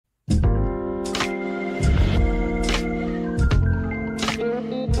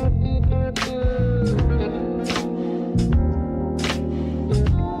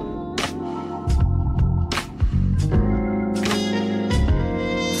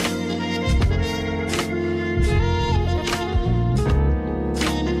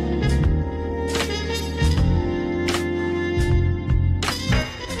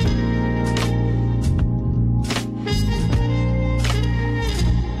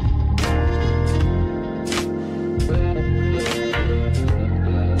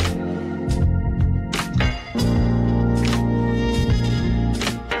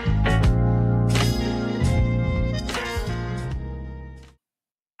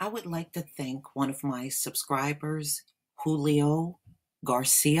I would like to thank one of my subscribers, Julio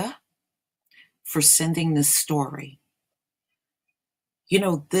Garcia, for sending this story.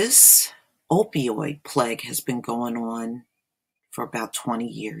 This opioid plague has been going on for about 20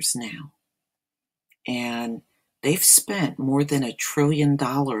 years now. And they've spent more than $1 trillion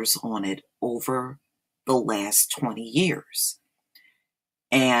on it over the last 20 years.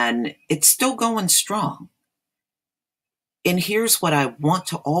 And it's still going strong. And here's what I want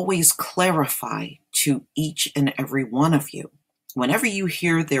to always clarify to each and every one of you. Whenever you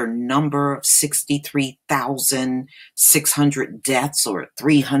hear their number of 63,600 deaths or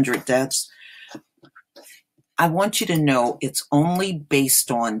 300 deaths, I want you to know it's only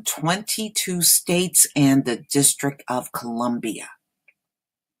based on 22 states and the District of Columbia.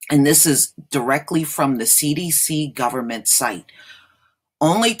 And this is directly from the CDC government site.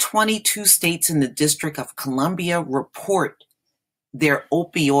 Only 22 states in the District of Columbia report their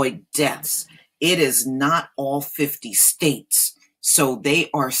opioid deaths. It is not all 50 states. So they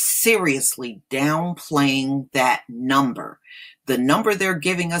are seriously downplaying that number. The number they're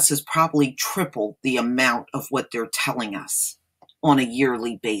giving us is probably triple the amount of what they're telling us on a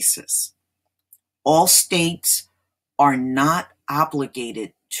yearly basis. All states are not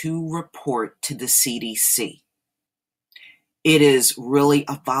obligated to report to the CDC. It is really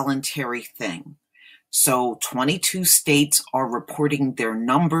a voluntary thing. So 22 states are reporting their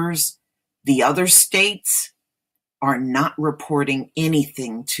numbers. The other states are not reporting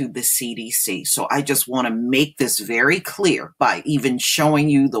anything to the CDC. So I just want to make this very clear by even showing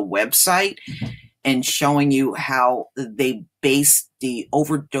you the website and showing you how they base the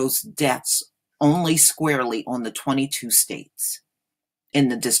overdose deaths only squarely on the 22 states in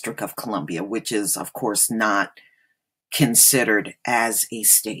the District of Columbia, which is, of course, not considered as a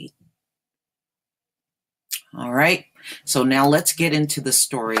state. All right, so now let's get into the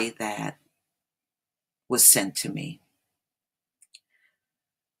story that was sent to me.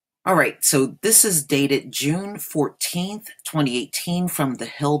 All right, so this is dated June 14th, 2018 from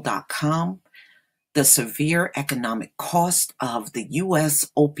thehill.com. The severe economic cost of the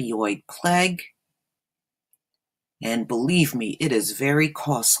U.S. opioid plague. And believe me, it is very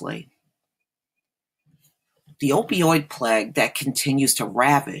costly. The opioid plague that continues to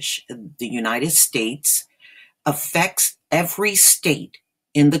ravage the United States affects every state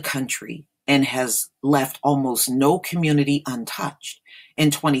in the country and has left almost no community untouched.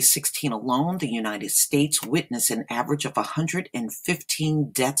 In 2016 alone, the United States witnessed an average of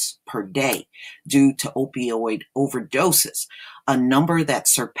 115 deaths per day due to opioid overdoses, a number that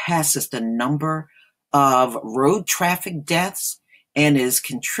surpasses the number of road traffic deaths and is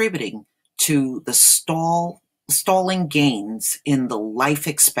contributing to the stalling gains in the life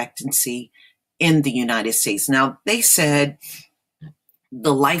expectancy in the United States. Now, they said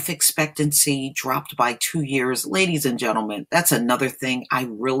the life expectancy dropped by 2 years. Ladies and gentlemen, that's another thing I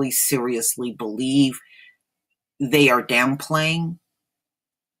really seriously believe they are downplaying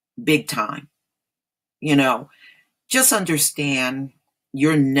big time. Just understand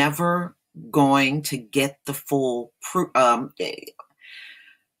you're never going to get the full proof.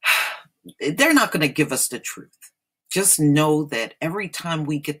 They're not going to give us the truth. Just know that every time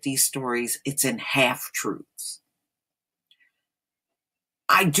we get these stories, it's in half-truths.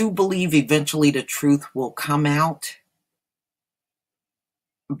 I do believe eventually the truth will come out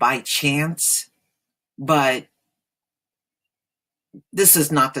by chance, but this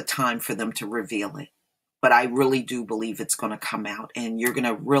is not the time for them to reveal it. But I really do believe it's going to come out, and you're going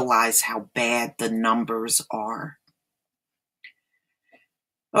to realize how bad the numbers are.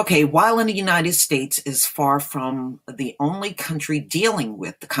 Okay, while in the United States is far from the only country dealing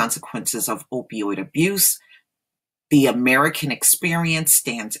with the consequences of opioid abuse, the American experience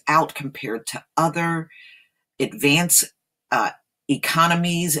stands out compared to other advanced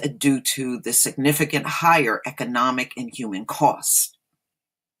economies due to the significant higher economic and human costs.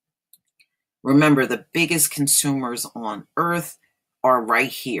 Remember, the biggest consumers on earth are right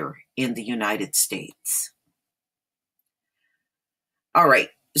here in the United States. All right.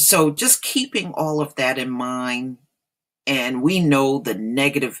 So just keeping all of that in mind, and we know the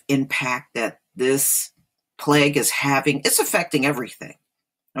negative impact that this plague is having, it's affecting everything,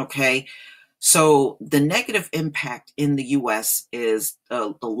 okay? So the negative impact in the U.S. is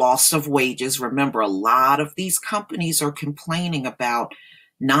the loss of wages. Remember, a lot of these companies are complaining about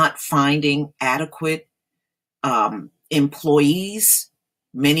not finding adequate employees.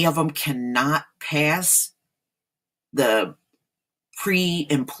 Many of them cannot pass the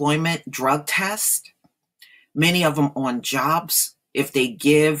pre-employment drug test. Many of them on jobs, if they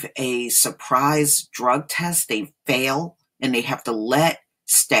give a surprise drug test, they fail and they have to let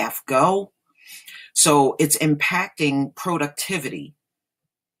staff go. So it's impacting productivity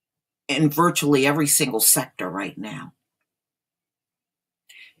in virtually every single sector right now.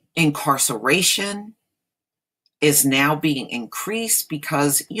 Incarceration is now being increased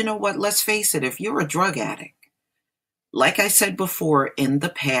because, you know what, let's face it, if you're a drug addict, like I said before in the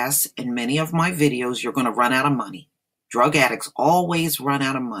past, in many of my videos, you're going to run out of money. Drug addicts always run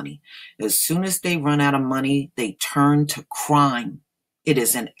out of money. As soon as they run out of money, they turn to crime. It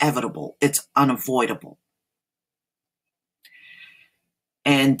is inevitable. It's unavoidable.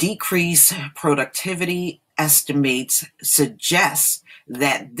 And decreased productivity estimates suggest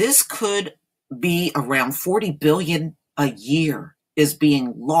that this could be around $40 billion a year is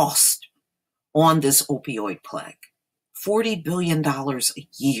being lost on this opioid plague. $40 billion a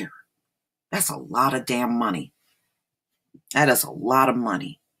year. That's a lot of damn money. That is a lot of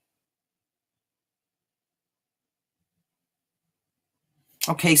money.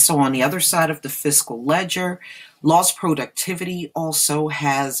 Okay, so on the other side of the fiscal ledger, lost productivity also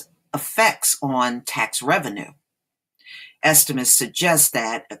has effects on tax revenue. Estimates suggest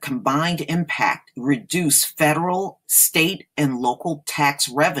that a combined impact reduced federal, state, and local tax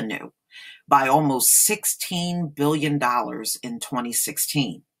revenue by almost $16 billion in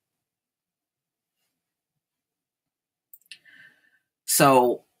 2016.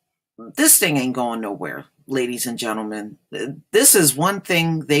 So this thing ain't going nowhere, ladies and gentlemen. This is one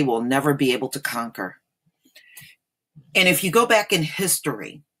thing they will never be able to conquer. And if you go back in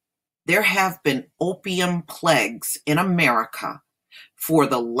history, there have been opium plagues in America for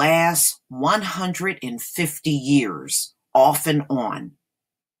the last 150 years, off and on.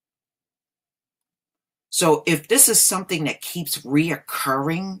 So if this is something that keeps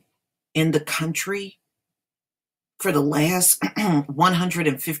reoccurring in the country for the last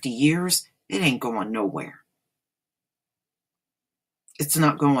 150 years, it ain't going nowhere. It's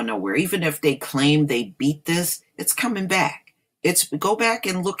not going nowhere. Even if they claim they beat this, it's coming back. Go back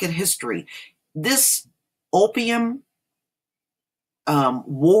and look at history. This opium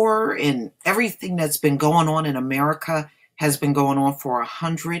war and everything that's been going on in America has been going on for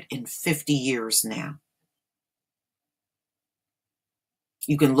 150 years now.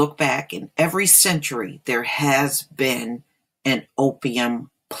 You can look back in every century, there has been an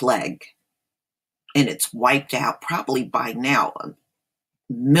opium plague. And it's wiped out probably by now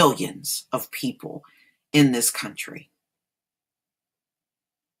millions of people in this country.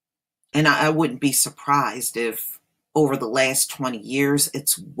 And I wouldn't be surprised if over the last 20 years,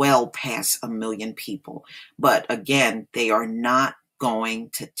 it's well past 1 million people. But again, they are not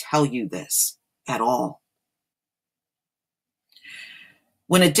going to tell you this at all.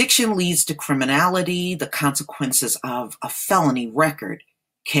 When addiction leads to criminality, the consequences of a felony record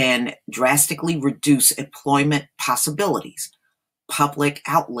can drastically reduce employment possibilities. Public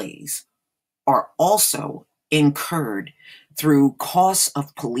outlays are also incurred through costs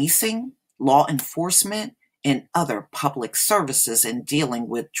of policing, law enforcement, and other public services in dealing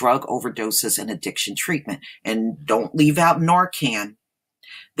with drug overdoses and addiction treatment. And don't leave out Narcan.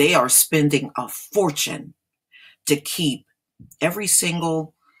 They are spending a fortune to keep every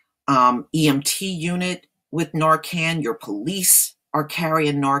single EMT unit with Narcan. Your police are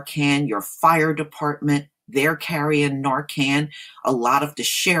carrying Narcan. Your fire department, they're carrying Narcan. A lot of the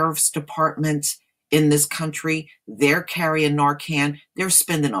sheriff's departments in this country, they're carrying Narcan. They're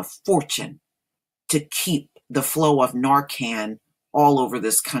spending a fortune to keep the flow of Narcan all over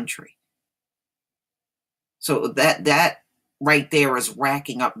this country. So that right there is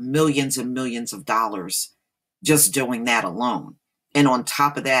racking up millions and millions of dollars just doing that alone. And on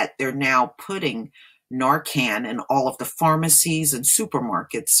top of that, they're now putting Narcan in all of the pharmacies and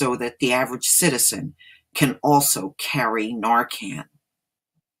supermarkets so that the average citizen can also carry Narcan.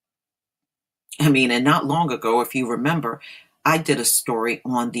 I mean, and not long ago, if you remember, I did a story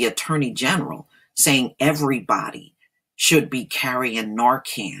on the Attorney General saying everybody should be carrying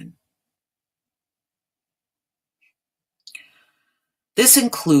Narcan. This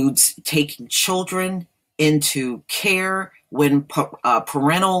includes taking children into care when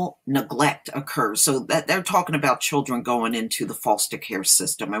parental neglect occurs. So that they're talking about children going into the foster care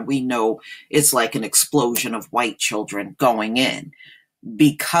system. And we know it's like an explosion of white children going in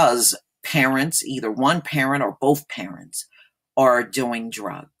because parents, either one parent or both parents, are doing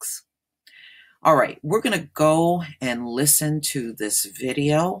drugs. All right, we're going to go and listen to this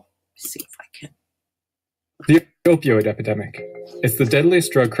video. See if I can. The opioid epidemic. It's the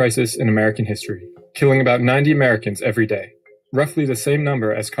deadliest drug crisis in American history, killing about 90 Americans every day, roughly the same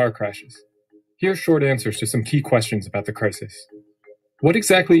number as car crashes. Here are short answers to some key questions about the crisis. What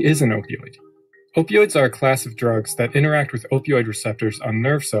exactly is an opioid? Opioids are a class of drugs that interact with opioid receptors on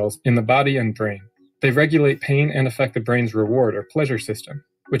nerve cells in the body and brain. They regulate pain and affect the brain's reward or pleasure system,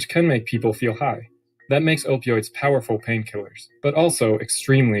 which can make people feel high. That makes opioids powerful painkillers, but also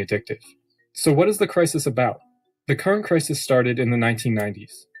extremely addictive. So what is the crisis about? The current crisis started in the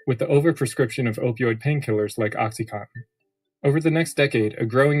 1990s, with the overprescription of opioid painkillers like OxyContin. Over the next decade, a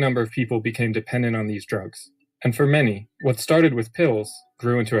growing number of people became dependent on these drugs, and for many, what started with pills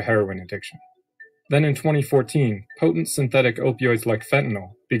grew into a heroin addiction. Then in 2014, potent synthetic opioids like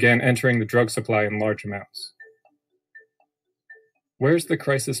fentanyl began entering the drug supply in large amounts. Where's the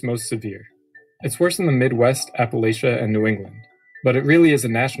crisis most severe? It's worse in the Midwest, Appalachia, and New England, but it really is a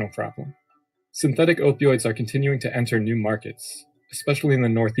national problem. Synthetic opioids are continuing to enter new markets, especially in the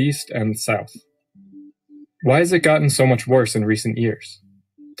Northeast and South. Why has it gotten so much worse in recent years?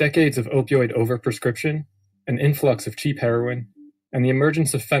 Decades of opioid overprescription, an influx of cheap heroin, and the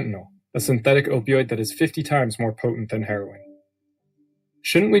emergence of fentanyl, a synthetic opioid that is 50 times more potent than heroin.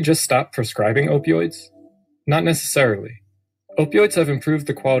 Shouldn't we just stop prescribing opioids? Not necessarily. Opioids have improved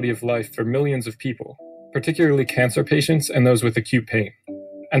the quality of life for millions of people, particularly cancer patients and those with acute pain.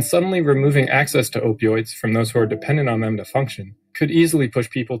 And suddenly removing access to opioids from those who are dependent on them to function could easily push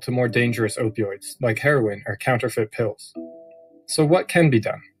people to more dangerous opioids, like heroin or counterfeit pills. So what can be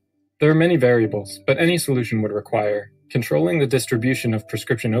done? There are many variables, but any solution would require controlling the distribution of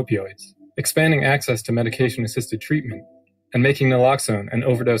prescription opioids, expanding access to medication-assisted treatment, and making naloxone, an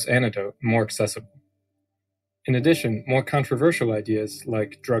overdose antidote, more accessible. In addition, more controversial ideas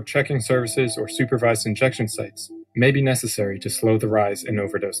like drug checking services or supervised injection sites may be necessary to slow the rise in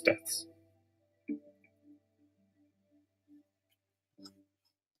overdose deaths.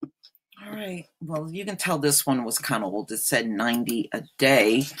 All right. Well, you can tell this one was kind of old. It said 90 a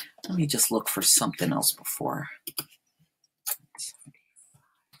day. Let me just look for something else before.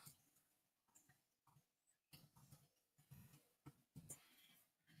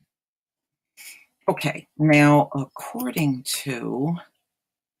 Okay. Now, according to,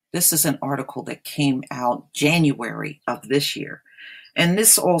 this is an article that came out January of this year. And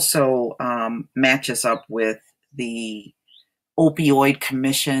this also matches up with the Opioid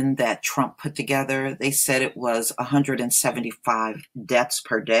Commission that Trump put together. They said it was 175 deaths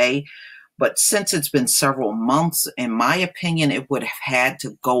per day. But since it's been several months, in my opinion, it would have had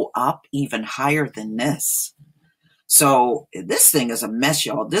to go up even higher than this. So this thing is a mess,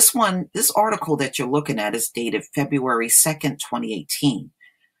 y'all. This article that you're looking at is dated February 2nd, 2018.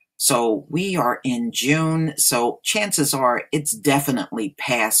 So we are in June. So chances are it's definitely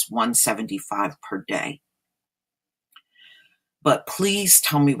past 175 per day. But please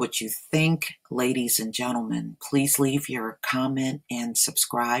tell me what you think, ladies and gentlemen. Please leave your comment and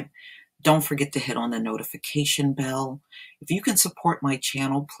subscribe. Don't forget to hit on the notification bell. If you can support my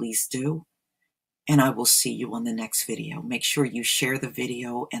channel, please do. And I will see you on the next video. Make sure you share the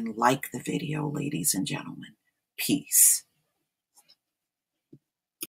video and like the video, ladies and gentlemen. Peace.